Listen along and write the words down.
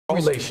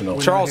relational.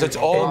 Charles, it's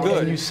all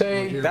good. You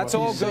say that's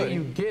all good.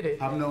 You get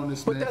it. I've known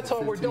this but man that's for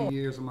all we're 15 doing.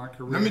 years of my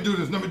career. Let me do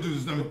this. Let me do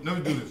this. Let me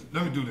do this.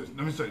 Let me do this.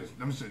 Let me say this.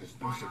 Let me say this.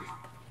 Let me say this.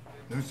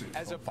 Let me say this.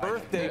 As a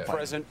birthday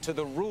present to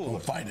the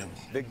rules,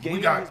 the game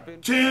we got has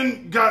been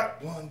 10 guys.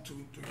 1,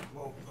 2, 3,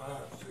 4, 5,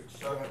 6,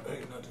 7,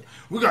 8, 9, 10.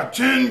 We got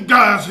 10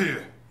 guys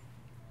here.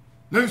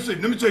 Let me see.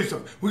 Let me tell you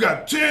something. We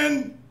got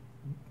 10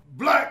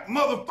 black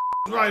motherfuckers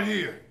right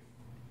here.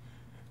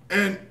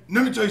 And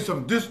let me tell you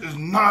something. This is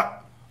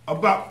not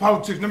about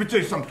politics. Let me tell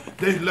you something.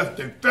 They left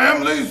their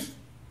families.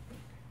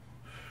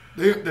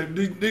 These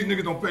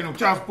niggas don't pay no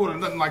child support or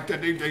nothing like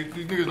that. These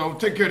niggas don't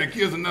take care of their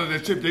kids and none of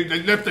that shit.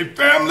 They left their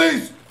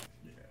families.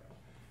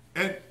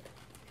 And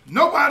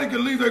nobody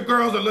can leave their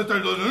girls unless they're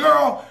a little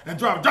girl and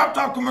drive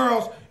drop-top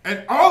Camaros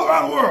and all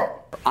around the world.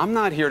 I'm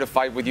not here to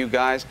fight with you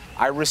guys.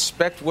 I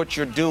respect what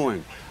you're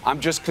doing. I'm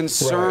just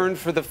concerned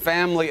for the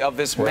family of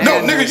this man.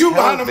 No, nigga, you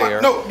behind the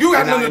mic. No, you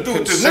got nothing to do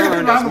with this. Nigga,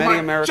 you behind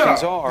the mic.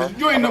 Shut up.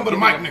 You ain't nothing but a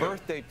mic,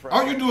 nigga.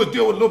 All you do is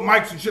deal with little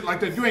mics and shit like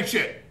that. You ain't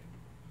shit.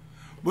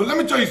 But let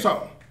me tell you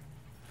something.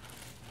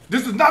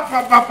 This is not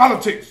about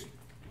politics.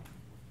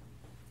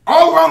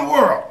 All around the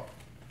world,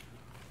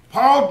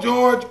 Paul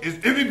George is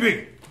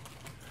MVP.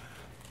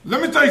 Let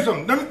me tell you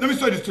something. Let me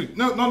say this to you.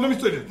 No, let me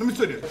say this. Let me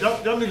say this.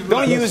 Y'all niggas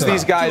don't use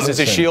these guys as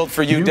a shield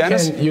for you,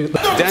 Dennis.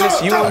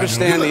 Dennis, you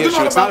understand the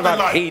issue. It's not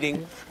about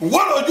hating.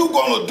 What are you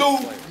going to do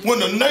when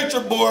the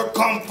nature boy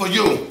come for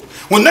you?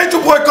 When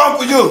nature boy come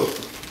for you?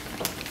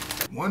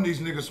 One of these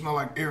niggas smell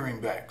like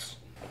earring backs.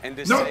 And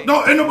no,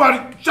 ain't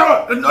nobody, shut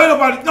up. Ain't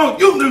nobody, no,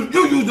 you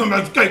use them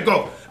as a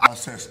scapegoat.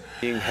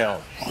 Being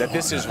held. That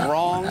this is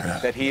wrong,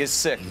 that he is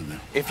sick.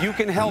 If you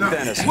can help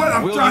Dennis, what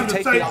I'm will trying you to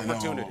take say, the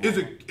opportunity? Is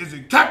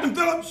it Captain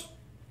Phillips?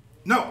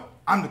 No,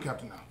 I'm the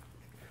captain now.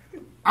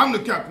 I'm the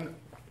captain.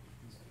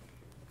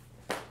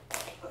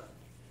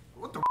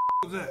 What the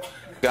was that?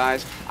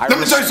 Guys, let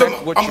me tell you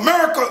something.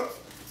 America,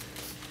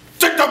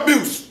 take the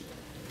abuse.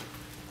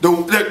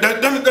 We'll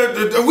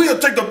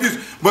take the abuse.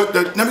 But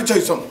let me tell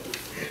you something.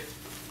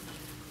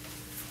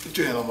 Get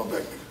your hand on my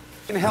back, nigga.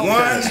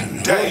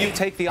 One day, will you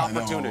take the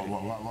opportunity?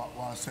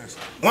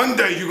 One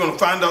day you're gonna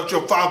find out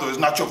your father is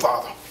not your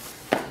father.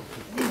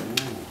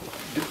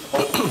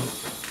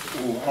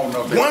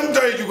 One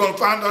day you're gonna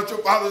find out your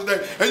father's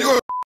dead, and you're gonna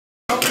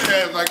up your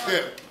ass like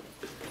that.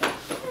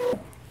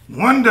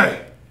 One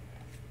day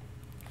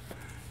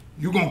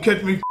you're gonna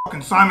catch me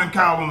fucking Simon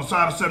Cowell on the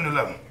side of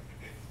 7-Eleven.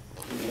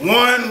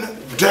 One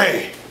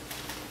day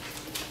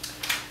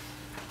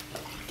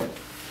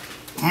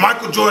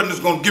Michael Jordan is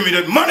going to give me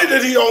that money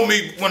that he owed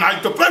me when I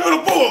used to play for the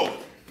Bulls.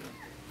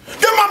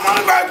 Get my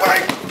money back,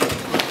 Mike.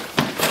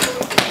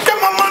 Get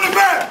my money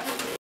back.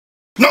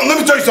 No, let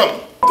me tell you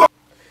something.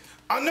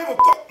 I never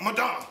fucked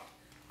Madonna.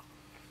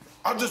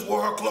 I just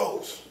wore her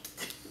clothes.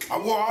 I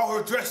wore all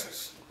her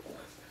dresses.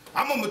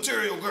 I'm a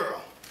material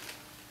girl.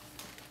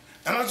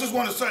 And I just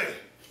want to say,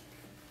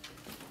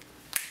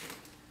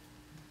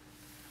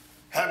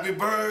 happy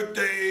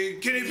birthday,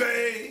 Kitty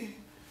Bae.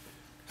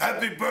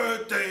 Happy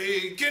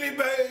birthday, Kenny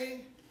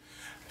Bae.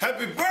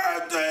 Happy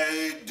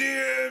birthday,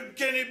 dear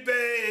Kenny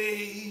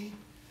Bae.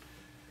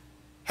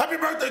 Happy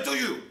birthday to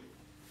you.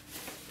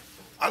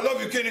 I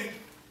love you, Kenny.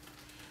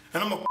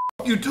 And I'm gonna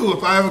f you too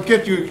if I ever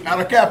catch you out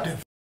of captain.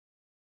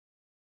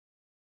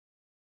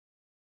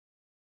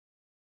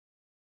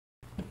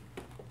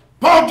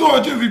 Paul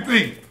George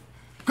MVP.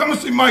 Come and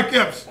see Mike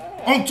Epps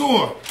on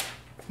tour.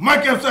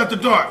 Mike Epps at the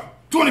Dark,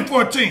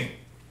 2014.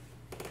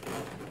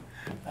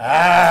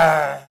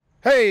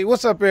 Hey,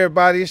 what's up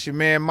everybody? It's your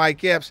man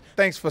Mike Epps.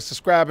 Thanks for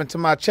subscribing to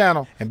my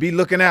channel and be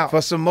looking out for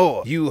some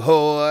more. You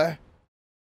whore.